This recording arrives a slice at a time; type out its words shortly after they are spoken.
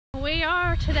we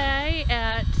are today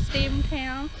at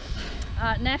Steamtown,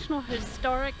 National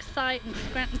Historic Site in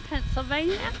Scranton,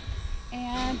 Pennsylvania,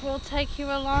 and we'll take you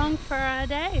along for a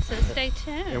day, so stay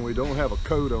tuned. And we don't have a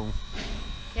coat on.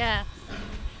 Yes,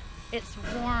 it's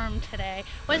warm today.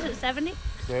 What is it, 70?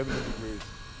 70 degrees.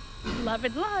 Love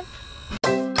and life.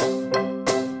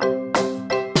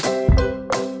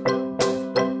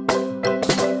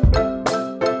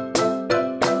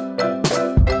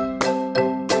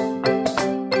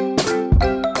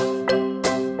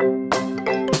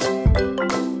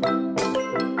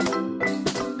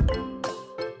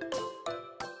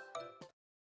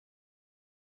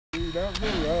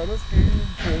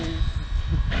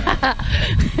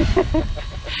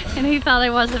 And he thought I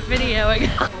wasn't videoing.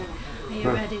 Are you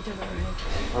ready to ride?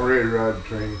 I'm ready to ride the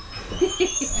train.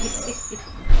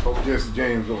 Hope Jesse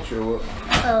James don't show up.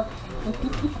 Oh.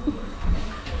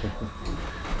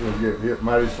 We'll get hit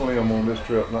mighty slim on this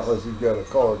trip, not unless he's got a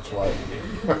card swipe.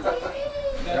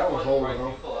 That was holding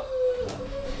on.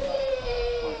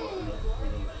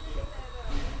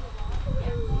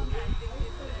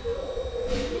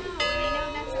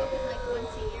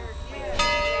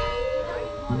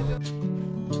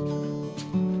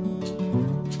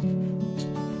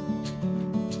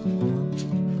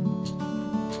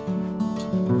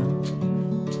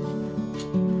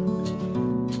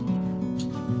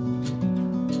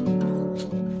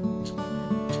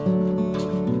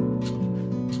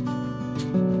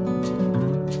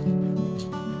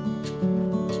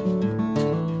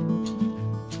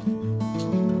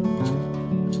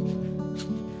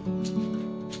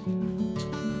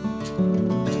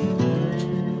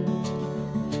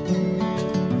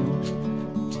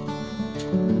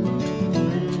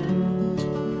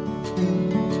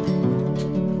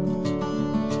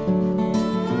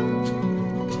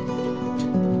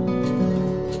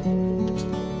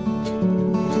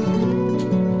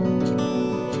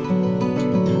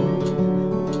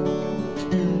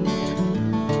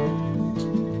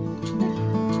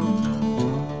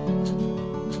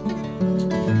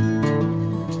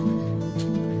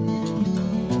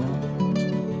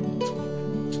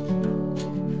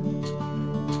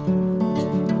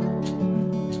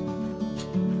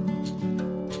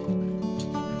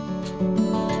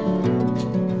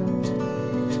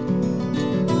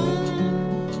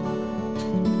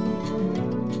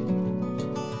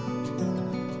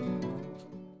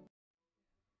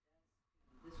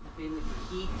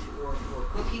 Heat or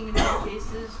cooking in some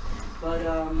cases, but it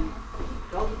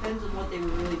all depends on what they were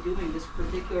really doing. This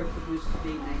particular caboose was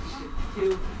being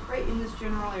 1952, right in this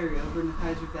general area over in the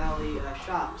Kaiser Valley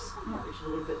Shops, which is a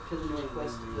little bit to the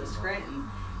northwest of Scranton,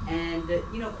 and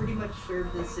pretty much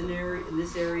served this in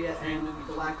this area and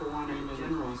the Lackawanna in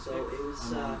general. So it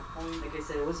was, like I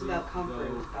said, it wasn't about comfort;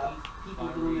 it was about people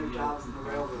doing their jobs in the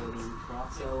railroads.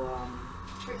 So.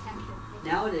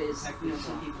 Nowadays, some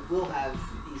people will have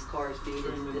these cars made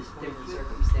in different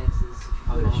circumstances.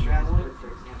 If you go to Stratford, for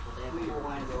example, they have full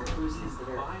line of cabooses that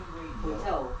are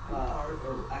hotel,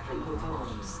 or actually hotel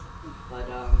homes. But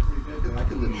I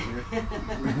could live here.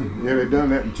 Yeah, they've done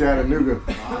that in Chattanooga,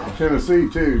 Tennessee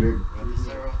too.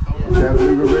 The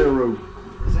Chattanooga Railroad.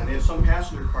 There's some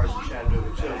passenger cars in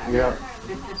Chattanooga too. Yeah,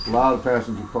 a lot of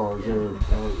passenger cars there,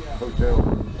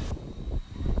 hotel.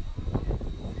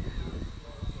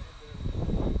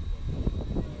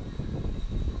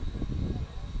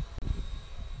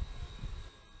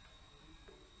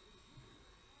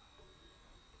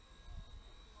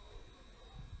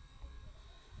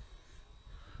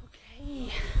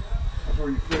 That's where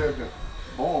you fed the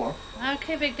boiler.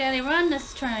 Okay, Big Daddy, run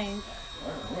this train.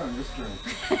 I run this train.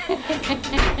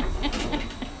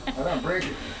 I don't break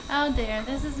it. Oh dear,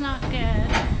 this is not good.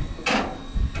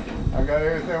 I got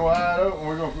everything wide open.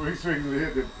 We're gonna recently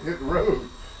hit the road.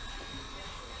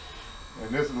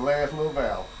 And this is the last little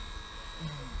valve.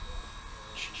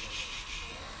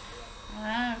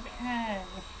 Okay.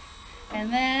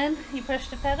 And then you push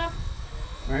the pedal?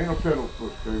 There ain't no pedal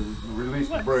push to release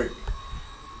the brake.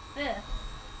 This.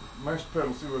 Mash the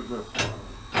pedal, see what it does.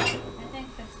 I think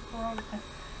it's broken.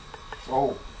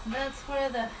 Oh. That's where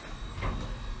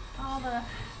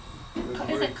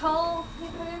is it coal you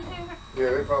put in here?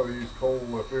 Yeah, they probably use coal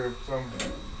up here.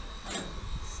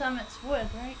 Some it's wood,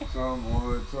 right? Some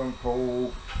wood, some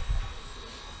coal.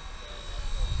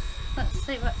 Let's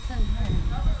see what's in here.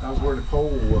 That's where the coal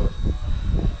was.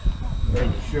 They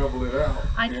had to shovel it out.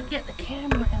 I can get the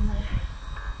camera in there.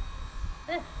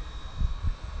 There.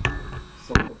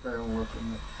 Solar panel up in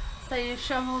there. So you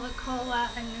shovel the coal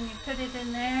out and then you put it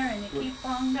in there and you keep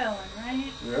on going,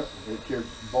 right? Yep, it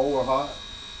keeps the boiler hot,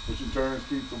 which in turn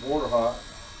keeps the water hot,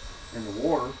 and the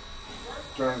water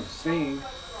turns to steam,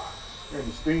 And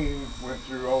the steam went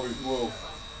through all these little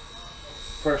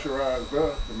pressurized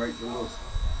ducts to make the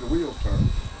wheels turn. You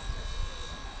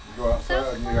go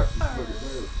outside and you have to look at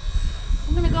those.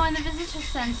 I'm going to go in the visitor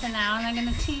center now and they're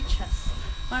going to teach us,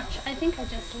 which I think I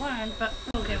just learned, but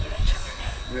we'll give it a try.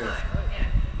 Yeah.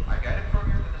 My guided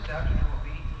program for this afternoon will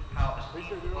be how a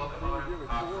steam locomotive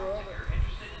operates. If you're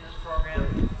interested in this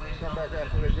program, please Come back note that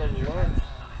after they go to lunch.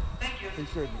 Thank you. He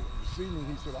said, see me,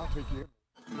 he said, I'll take you.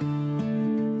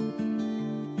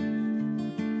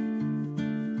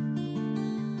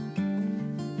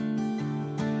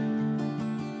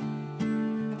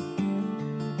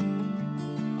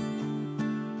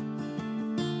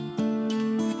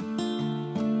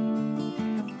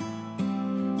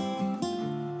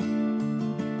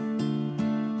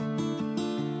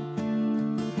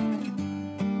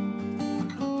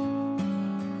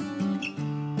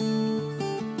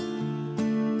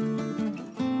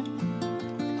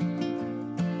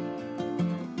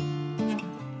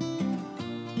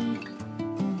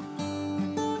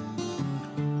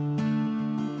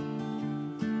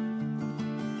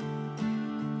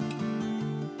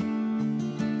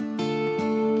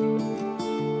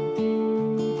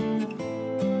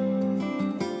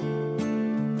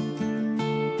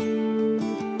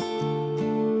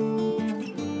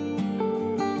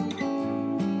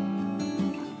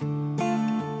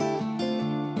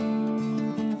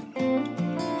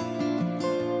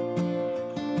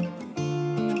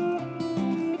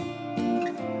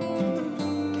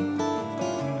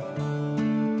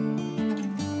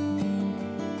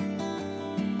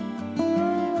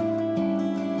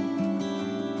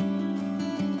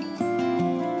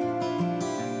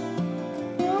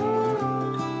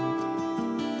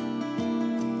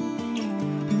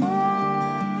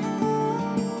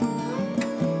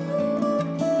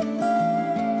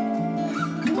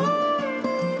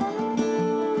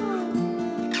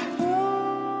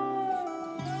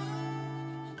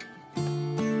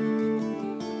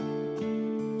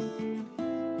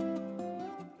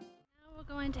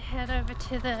 To head over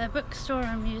to the bookstore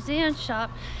and museum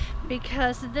shop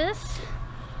because this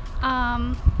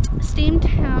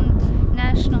Steamtown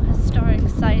National Historic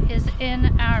Site is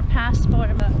in our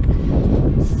passport book.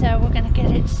 So we're going to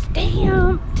get it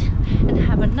stamped and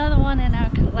have another one in our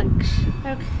collection.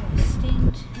 Okay,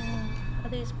 Steamtown. Are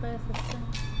these both the same?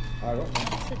 I don't know.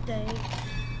 What's the date?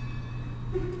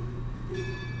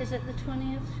 Is it the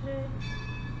 20th today?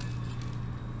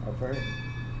 I think.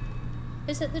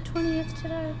 Is it the 20th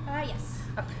today? Yes.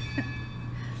 Okay.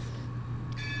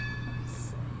 Let's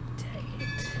see, date.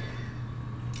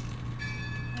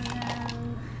 And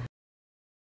then...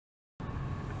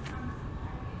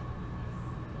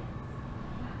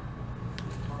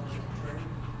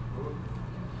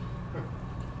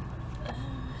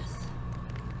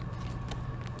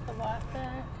 the what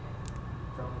back?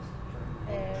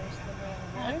 There's the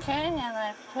road. Okay, and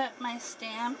I've put my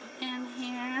stamp in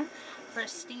here for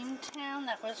Steamtown.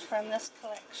 That was from this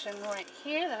collection right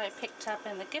here that I picked up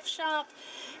in the gift shop.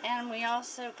 And we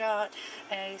also got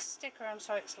a sticker. I'm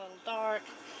sorry it's a little dark.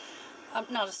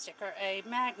 Not a sticker, a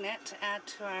magnet to add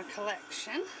to our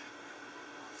collection.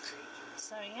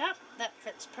 So yep, that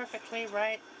fits perfectly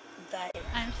right there.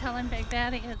 I'm telling Big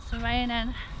Daddy it's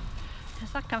raining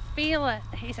because I can feel it.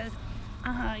 He says,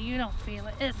 you don't feel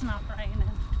it. It's not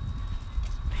raining.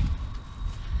 It's raining.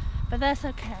 But that's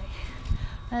okay.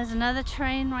 There's another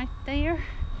train right there,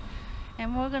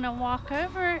 and we're gonna walk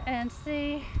over and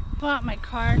see. Bought my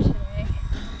car today.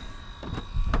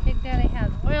 Big Daddy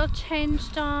has oil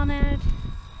changed on it.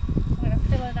 I'm gonna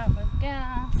fill it up with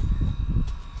gas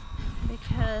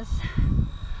because It's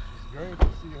great to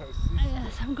see her.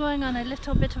 yes, I'm going on a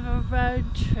little bit of a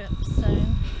road trip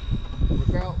soon.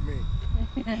 Without me.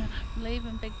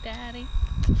 Leaving Big Daddy.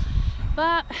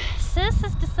 But Sis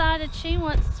has decided she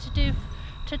wants to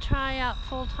try out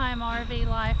full-time RV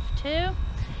life too,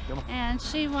 and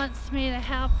she wants me to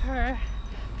help her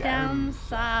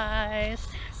downsize.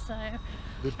 So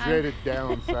The dreaded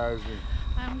downsizing.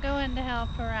 I'm going to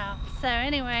help her out. So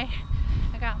anyway,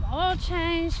 I got my oil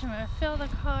changed. I'm gonna fill the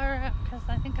car up because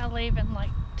I think I'll leave in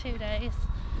like 2 days.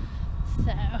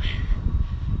 So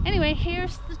anyway,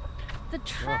 here's the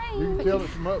train. You can tell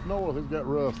it's from up north. It's got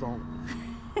rust on it.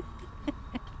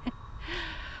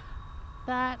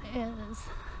 That is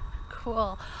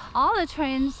cool. All the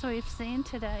trains we've seen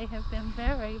today have been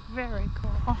very, very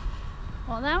cool.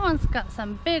 Well, that one's got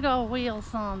some big old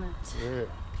wheels on it. Yeah.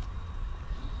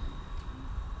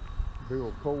 Big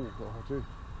old coal car too.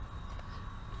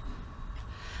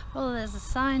 Well, there's a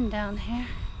sign down here.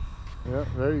 Yeah,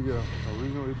 there you go.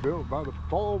 Originally built by the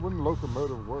Baldwin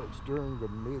Locomotive Works during the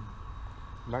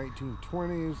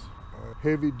mid-1920s.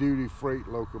 heavy-duty freight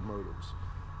locomotives.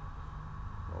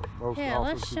 Most Yeah,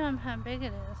 let's officers- show them how big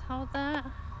it is. Hold that,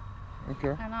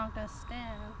 Okay. and I'll go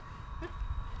stand.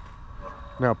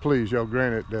 Now, please, y'all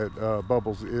granted that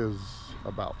Bubbles is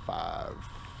about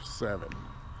 5'7",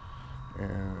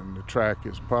 and the track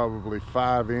is probably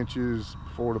 5 inches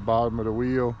before the bottom of the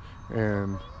wheel,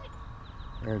 and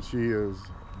she is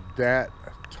that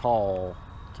tall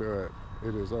to it.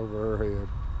 It is over her head.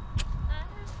 That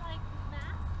is like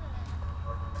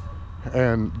massive.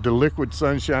 And the liquid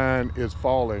sunshine is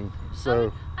falling,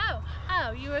 so.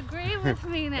 Oh, you agree with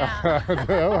me now.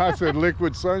 No, I said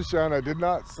liquid sunshine. I did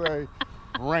not say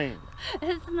rain.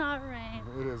 It's not rain.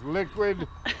 It is liquid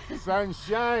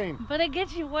sunshine. But it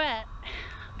gets you wet,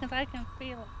 because I can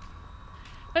feel it.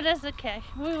 But it's okay,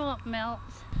 we won't melt.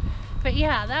 But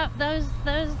yeah, those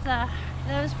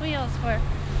wheels were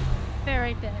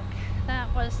very big.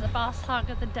 That was the boss hog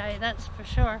of the day, that's for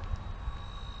sure.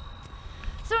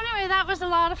 So anyway, that was a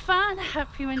lot of fun. I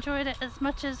hope you enjoyed it as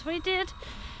much as we did.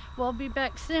 We'll be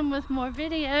back soon with more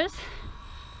videos.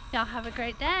 Y'all have a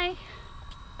great day.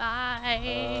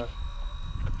 Bye.